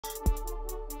All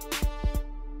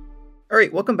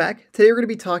right, welcome back. Today we're going to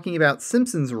be talking about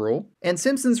Simpson's rule. And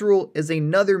Simpson's rule is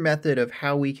another method of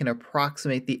how we can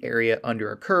approximate the area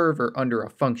under a curve or under a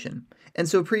function. And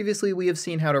so previously we have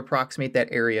seen how to approximate that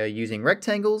area using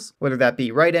rectangles, whether that be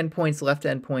right endpoints, left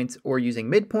endpoints, or using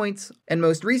midpoints. And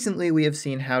most recently we have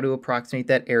seen how to approximate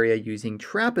that area using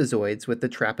trapezoids with the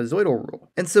trapezoidal rule.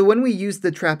 And so when we used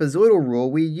the trapezoidal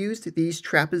rule, we used these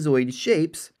trapezoid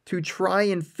shapes to try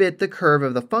and fit the curve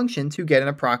of the function to get an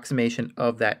approximation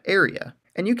of that area.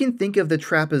 And you can think of the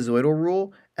trapezoidal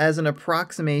rule as an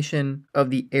approximation of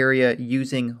the area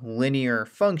using linear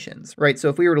functions, right? So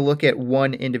if we were to look at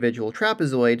one individual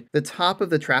trapezoid, the top of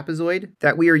the trapezoid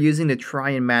that we are using to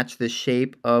try and match the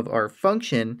shape of our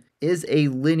function is a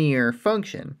linear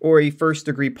function, or a first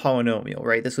degree polynomial,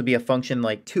 right? This would be a function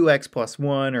like 2x plus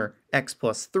 1 or x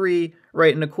plus 3,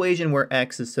 right? An equation where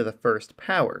x is to the first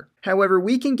power. However,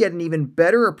 we can get an even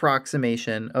better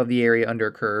approximation of the area under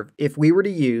a curve if we were to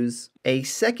use a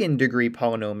second degree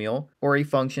polynomial, or a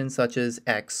function such as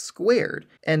x squared.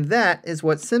 And that is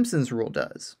what Simpson's rule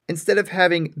does. Instead of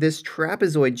having this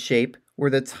trapezoid shape where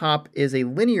the top is a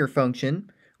linear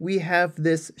function, we have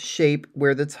this shape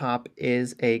where the top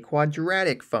is a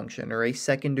quadratic function, or a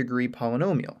second degree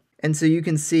polynomial. And so you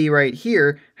can see right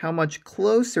here how much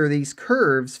closer these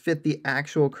curves fit the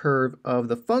actual curve of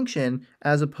the function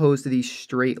as opposed to these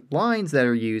straight lines that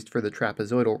are used for the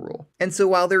trapezoidal rule. And so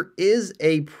while there is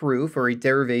a proof or a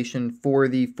derivation for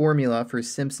the formula for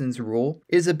Simpson's rule,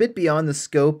 it is a bit beyond the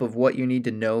scope of what you need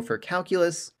to know for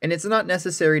calculus, and it's not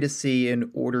necessary to see in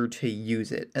order to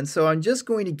use it. And so I'm just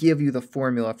going to give you the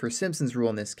formula for Simpson's rule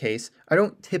in this case. I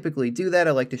don't typically do that.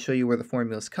 I like to show you where the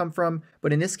formulas come from,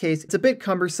 but in this case, it's a bit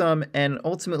cumbersome and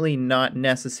ultimately not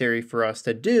necessary for us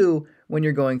to do when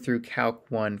you're going through Calc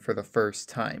 1 for the first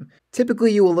time.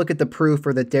 Typically, you will look at the proof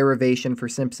or the derivation for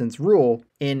Simpson's rule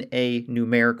in a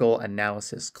numerical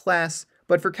analysis class,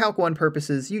 but for Calc 1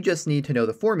 purposes, you just need to know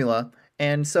the formula,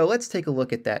 and so let's take a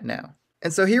look at that now.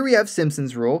 And so here we have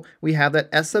Simpson's rule. We have that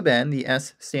S sub n, the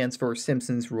S stands for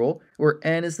Simpson's rule, where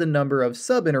n is the number of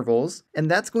subintervals,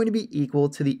 and that's going to be equal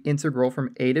to the integral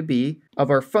from a to b of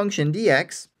our function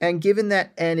dx. And given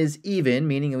that n is even,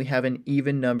 meaning we have an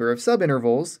even number of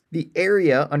subintervals, the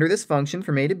area under this function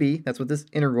from a to b, that's what this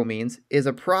integral means, is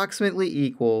approximately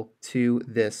equal to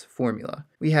this formula.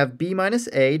 We have b minus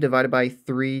a divided by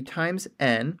 3 times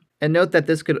n. And note that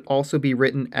this could also be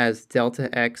written as delta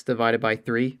x divided by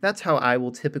 3. That's how I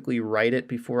will typically write it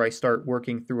before I start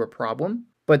working through a problem.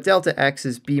 But delta x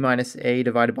is b minus a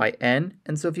divided by n.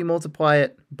 And so if you multiply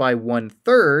it by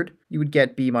 1/3, you would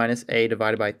get b minus a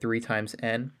divided by 3 times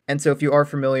n. And so if you are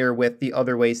familiar with the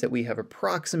other ways that we have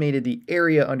approximated the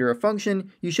area under a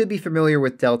function, you should be familiar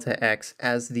with delta x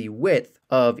as the width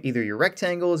of either your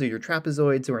rectangles or your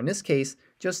trapezoids, or in this case,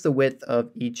 just the width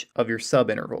of each of your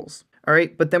subintervals. All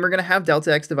right, but then we're going to have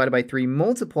delta x divided by 3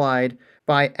 multiplied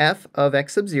by f of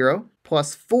x sub 0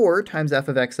 plus 4 times f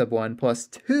of x sub 1 plus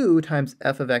 2 times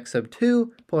f of x sub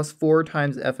 2 plus 4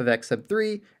 times f of x sub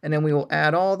 3, and then we will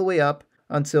add all the way up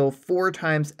until 4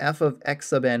 times f of x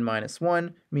sub n minus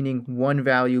 1, meaning one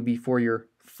value before your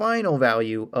final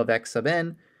value of x sub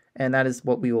n, and that is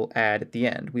what we will add at the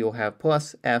end. We will have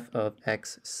plus f of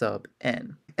x sub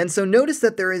n. And so notice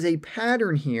that there is a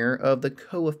pattern here of the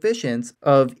coefficients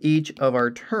of each of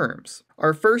our terms.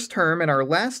 Our first term and our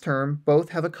last term both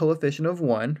have a coefficient of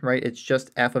 1, right? It's just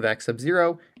f of x sub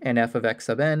 0 and f of x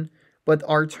sub n. But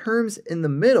our terms in the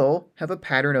middle have a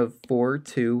pattern of 4,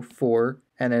 2, 4,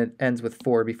 and then it ends with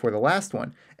 4 before the last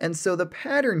one. And so the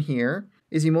pattern here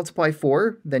is you multiply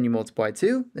 4, then you multiply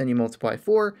 2, then you multiply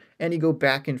 4, and you go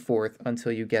back and forth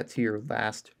until you get to your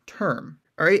last term.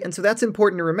 All right, and so that's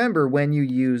important to remember when you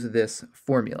use this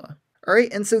formula. All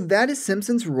right, and so that is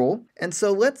Simpson's rule. And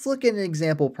so let's look at an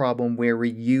example problem where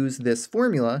we use this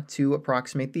formula to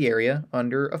approximate the area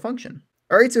under a function.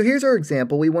 All right, so here's our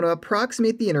example. We want to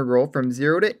approximate the integral from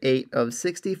 0 to 8 of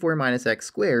 64 minus x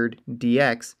squared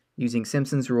dx using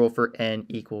Simpson's rule for n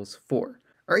equals 4.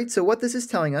 All right, so what this is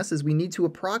telling us is we need to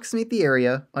approximate the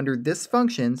area under this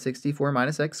function, 64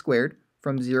 minus x squared,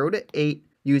 from 0 to 8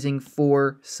 using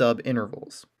 4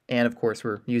 subintervals. And of course,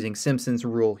 we're using Simpson's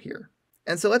rule here.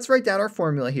 And so let's write down our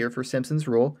formula here for Simpson's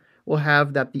rule. We'll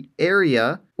have that the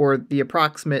area, or the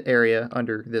approximate area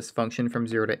under this function from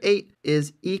 0 to 8,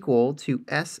 is equal to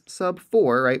s sub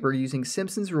 4, right? We're using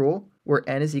Simpson's rule, where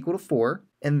n is equal to 4,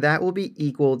 and that will be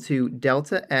equal to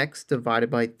delta x divided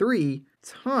by 3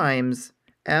 times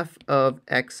f of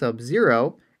x sub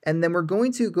 0, and then we're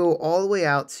going to go all the way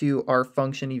out to our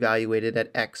function evaluated at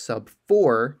x sub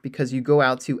 4, because you go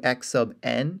out to x sub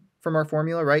n from our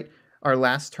formula, right? our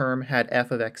last term had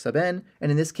f of x sub n,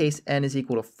 and in this case n is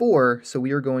equal to 4, so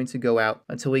we are going to go out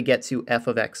until we get to f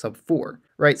of x sub 4.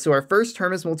 Right, so our first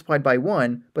term is multiplied by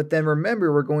 1, but then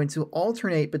remember we're going to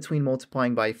alternate between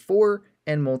multiplying by 4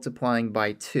 and multiplying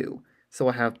by 2. So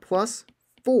we'll have plus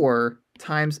 4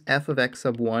 times f of x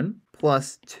sub 1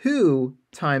 plus 2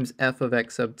 times f of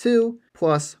x sub 2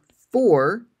 plus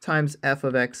 4 times f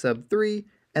of x sub 3,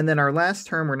 and then our last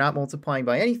term we're not multiplying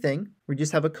by anything, we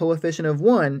just have a coefficient of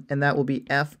 1, and that will be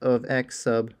f of x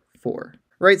sub 4.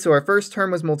 Right, so our first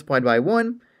term was multiplied by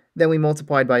 1, then we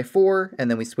multiplied by 4,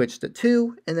 and then we switched to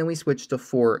 2, and then we switched to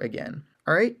 4 again.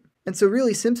 All right? And so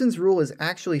really, Simpson's rule is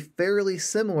actually fairly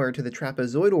similar to the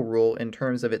trapezoidal rule in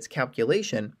terms of its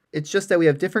calculation. It's just that we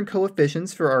have different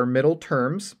coefficients for our middle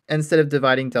terms. Instead of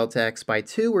dividing delta x by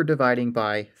 2, we're dividing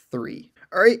by 3.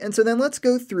 All right, and so then let's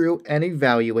go through and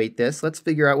evaluate this. Let's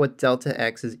figure out what delta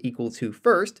x is equal to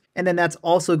first, and then that's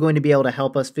also going to be able to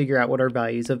help us figure out what our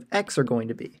values of x are going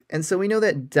to be. And so we know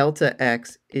that delta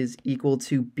x is equal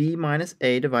to b minus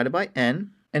a divided by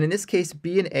n. And in this case,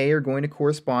 b and a are going to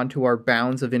correspond to our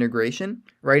bounds of integration,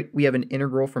 right? We have an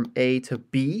integral from a to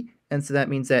b, and so that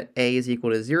means that a is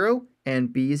equal to 0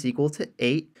 and b is equal to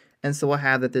 8. And so we'll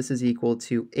have that this is equal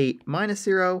to 8 minus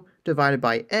 0 divided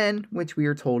by n, which we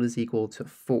are told is equal to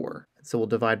 4. So we'll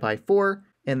divide by 4,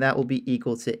 and that will be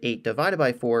equal to 8 divided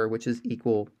by 4, which is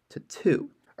equal to 2.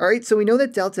 All right, so we know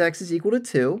that delta x is equal to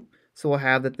 2, so we'll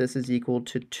have that this is equal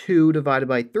to 2 divided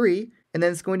by 3, and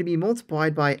then it's going to be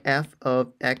multiplied by f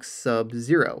of x sub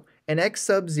 0. And x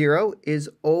sub 0 is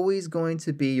always going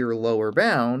to be your lower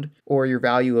bound, or your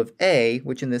value of a,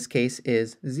 which in this case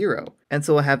is 0. And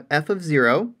so we'll have f of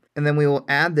 0, and then we will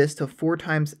add this to 4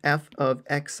 times f of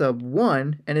x sub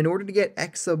 1, and in order to get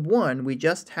x sub 1, we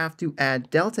just have to add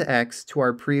delta x to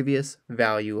our previous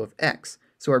value of x.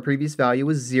 So our previous value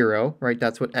was 0, right?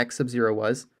 That's what x sub 0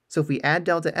 was. So if we add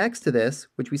delta x to this,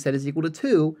 which we said is equal to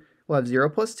 2, we'll have 0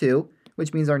 plus 2,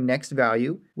 which means our next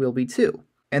value will be 2.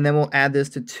 And then we'll add this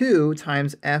to 2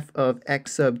 times f of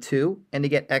x sub 2, and to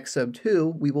get x sub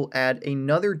 2, we will add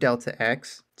another delta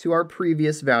x to our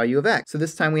previous value of x. So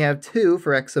this time we have 2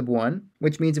 for x sub 1,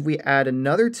 which means if we add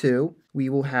another 2, we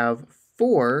will have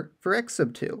 4 for x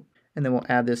sub 2. And then we'll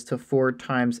add this to 4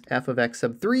 times f of x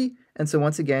sub 3, and so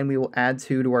once again we will add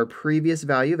 2 to our previous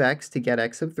value of x to get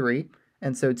x sub 3,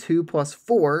 and so 2 plus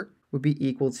 4 would be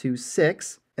equal to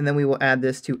 6. And then we will add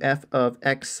this to f of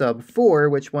x sub 4,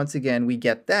 which once again we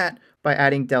get that by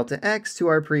adding delta x to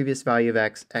our previous value of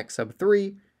x, x sub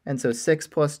 3. And so 6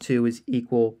 plus 2 is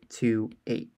equal to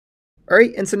 8. All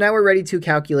right, and so now we're ready to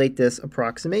calculate this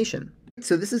approximation.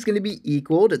 So this is going to be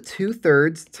equal to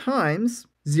 2/3 times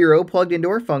 0 plugged into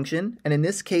our function. And in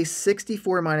this case,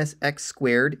 64 minus x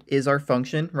squared is our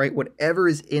function, right? Whatever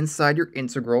is inside your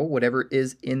integral, whatever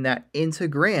is in that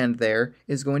integrand there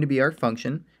is going to be our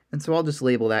function. And so I'll just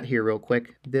label that here real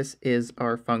quick. This is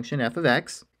our function f of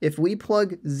x. If we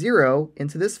plug 0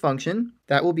 into this function,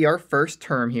 that will be our first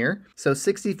term here. So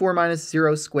 64 minus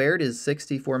 0 squared is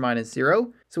 64 minus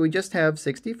 0. So we just have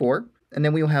 64. And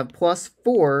then we will have plus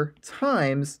 4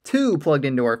 times 2 plugged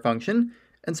into our function.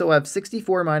 And so we'll have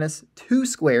 64 minus 2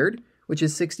 squared, which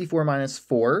is 64 minus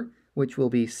 4, which will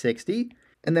be 60.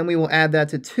 And then we will add that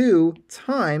to 2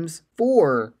 times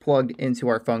 4 plugged into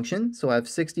our function. So I have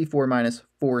 64 minus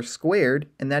 4 squared,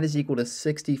 and that is equal to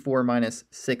 64 minus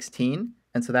 16.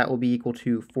 And so that will be equal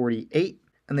to 48.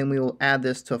 And then we will add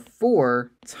this to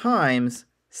 4 times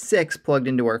 6 plugged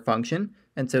into our function.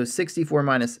 And so 64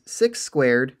 minus 6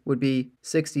 squared would be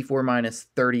 64 minus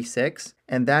 36,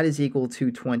 and that is equal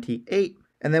to 28.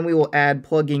 And then we will add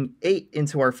plugging 8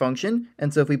 into our function.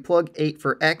 And so if we plug 8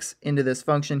 for x into this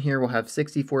function here, we'll have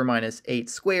 64 minus 8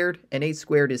 squared, and 8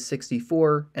 squared is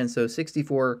 64. And so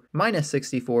 64 minus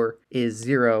 64 is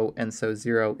 0, and so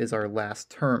 0 is our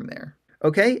last term there.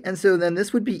 Okay, and so then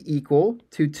this would be equal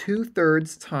to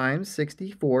 2/3 times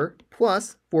 64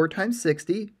 plus 4 times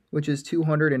 60, which is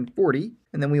 240.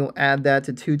 And then we will add that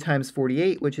to 2 times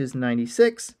 48, which is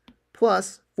 96,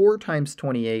 plus 4 times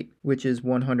 28, which is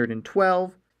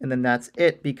 112, and then that's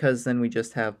it, because then we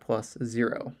just have plus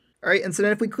 0. All right, and so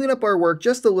then if we clean up our work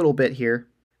just a little bit here,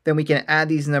 then we can add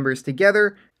these numbers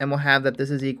together, and we'll have that this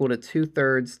is equal to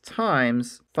 2/3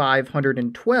 times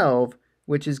 512,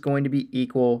 which is going to be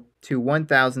equal to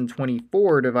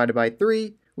 1024 divided by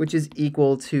 3, which is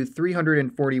equal to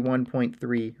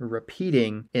 341.3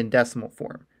 repeating in decimal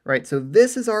form. Right, so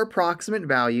this is our approximate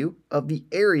value of the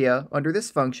area under this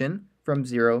function from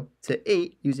 0 to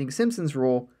 8 using Simpson's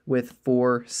rule with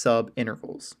 4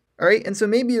 sub-intervals. All right, and so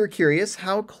maybe you're curious,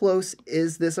 how close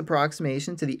is this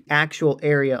approximation to the actual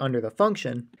area under the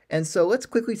function? And so let's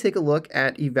quickly take a look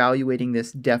at evaluating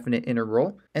this definite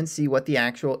integral and see what the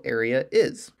actual area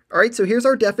is. All right, so here's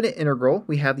our definite integral.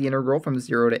 We have the integral from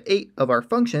 0 to 8 of our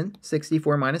function,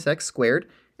 64 minus x squared.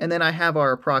 And then I have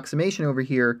our approximation over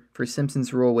here for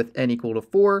Simpson's rule with n equal to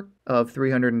 4 of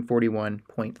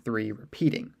 341.3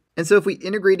 repeating. And so if we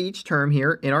integrate each term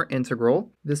here in our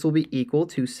integral, this will be equal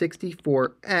to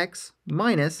 64x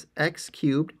minus x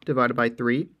cubed divided by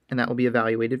 3, and that will be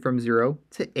evaluated from 0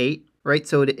 to 8, right?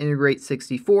 So to integrate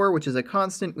 64, which is a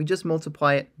constant, we just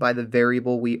multiply it by the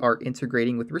variable we are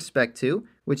integrating with respect to,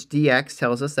 which dx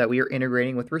tells us that we are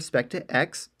integrating with respect to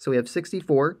x. So we have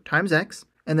 64 times x.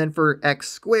 And then for x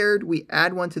squared, we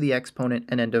add 1 to the exponent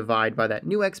and then divide by that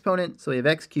new exponent. So we have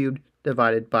x cubed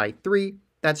divided by 3.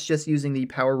 That's just using the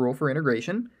power rule for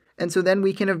integration. And so then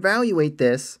we can evaluate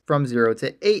this from 0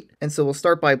 to 8. And so we'll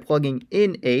start by plugging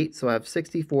in 8. So I have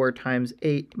 64 times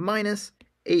 8 minus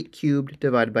 8 cubed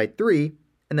divided by 3.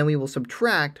 And then we will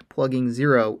subtract plugging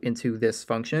 0 into this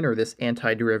function or this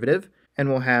antiderivative. And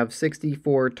we'll have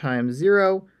 64 times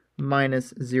 0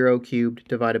 minus 0 cubed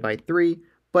divided by 3.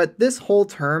 But this whole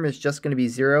term is just going to be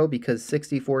 0 because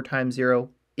 64 times 0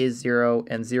 is 0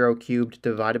 and 0 cubed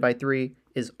divided by 3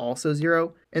 is also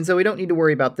 0. And so we don't need to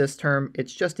worry about this term.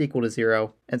 It's just equal to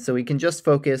 0. And so we can just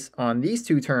focus on these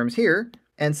two terms here.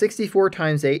 And 64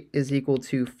 times 8 is equal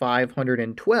to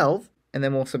 512. And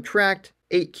then we'll subtract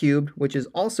 8 cubed, which is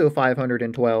also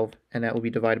 512, and that will be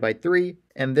divided by 3.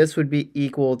 And this would be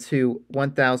equal to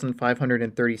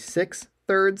 1,536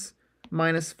 thirds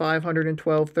minus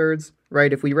 512 thirds,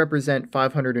 right? If we represent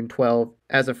 512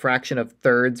 as a fraction of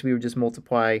thirds, we would just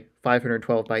multiply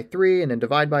 512 by 3 and then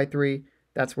divide by 3.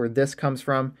 That's where this comes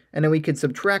from. And then we could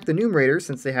subtract the numerators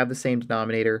since they have the same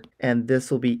denominator. And this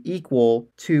will be equal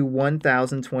to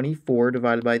 1,024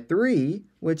 divided by 3,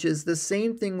 which is the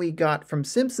same thing we got from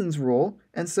Simpson's rule.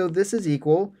 And so this is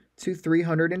equal to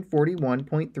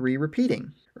 341.3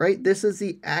 repeating, right? This is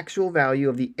the actual value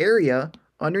of the area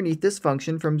underneath this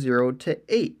function from 0 to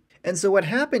 8. And so what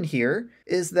happened here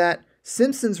is that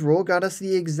Simpson's rule got us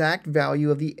the exact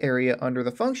value of the area under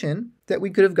the function that we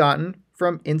could have gotten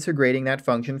from integrating that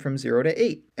function from 0 to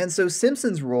 8. And so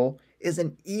Simpson's rule is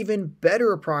an even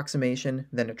better approximation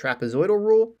than a trapezoidal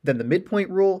rule, than the midpoint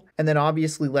rule, and then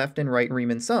obviously left and right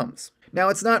Riemann sums. Now,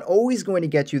 it's not always going to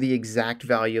get you the exact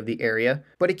value of the area,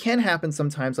 but it can happen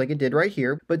sometimes like it did right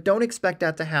here, but don't expect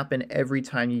that to happen every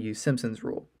time you use Simpson's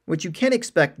rule. What you can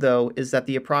expect, though, is that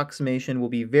the approximation will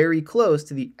be very close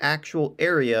to the actual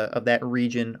area of that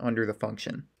region under the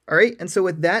function. All right, and so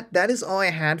with that, that is all I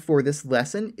had for this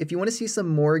lesson. If you want to see some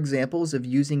more examples of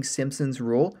using Simpson's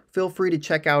rule, feel free to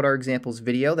check out our examples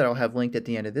video that I'll have linked at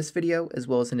the end of this video, as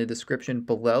well as in the description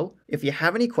below. If you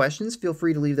have any questions, feel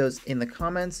free to leave those in the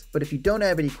comments. But if you don't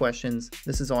have any questions,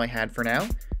 this is all I had for now.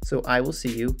 So I will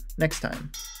see you next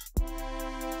time.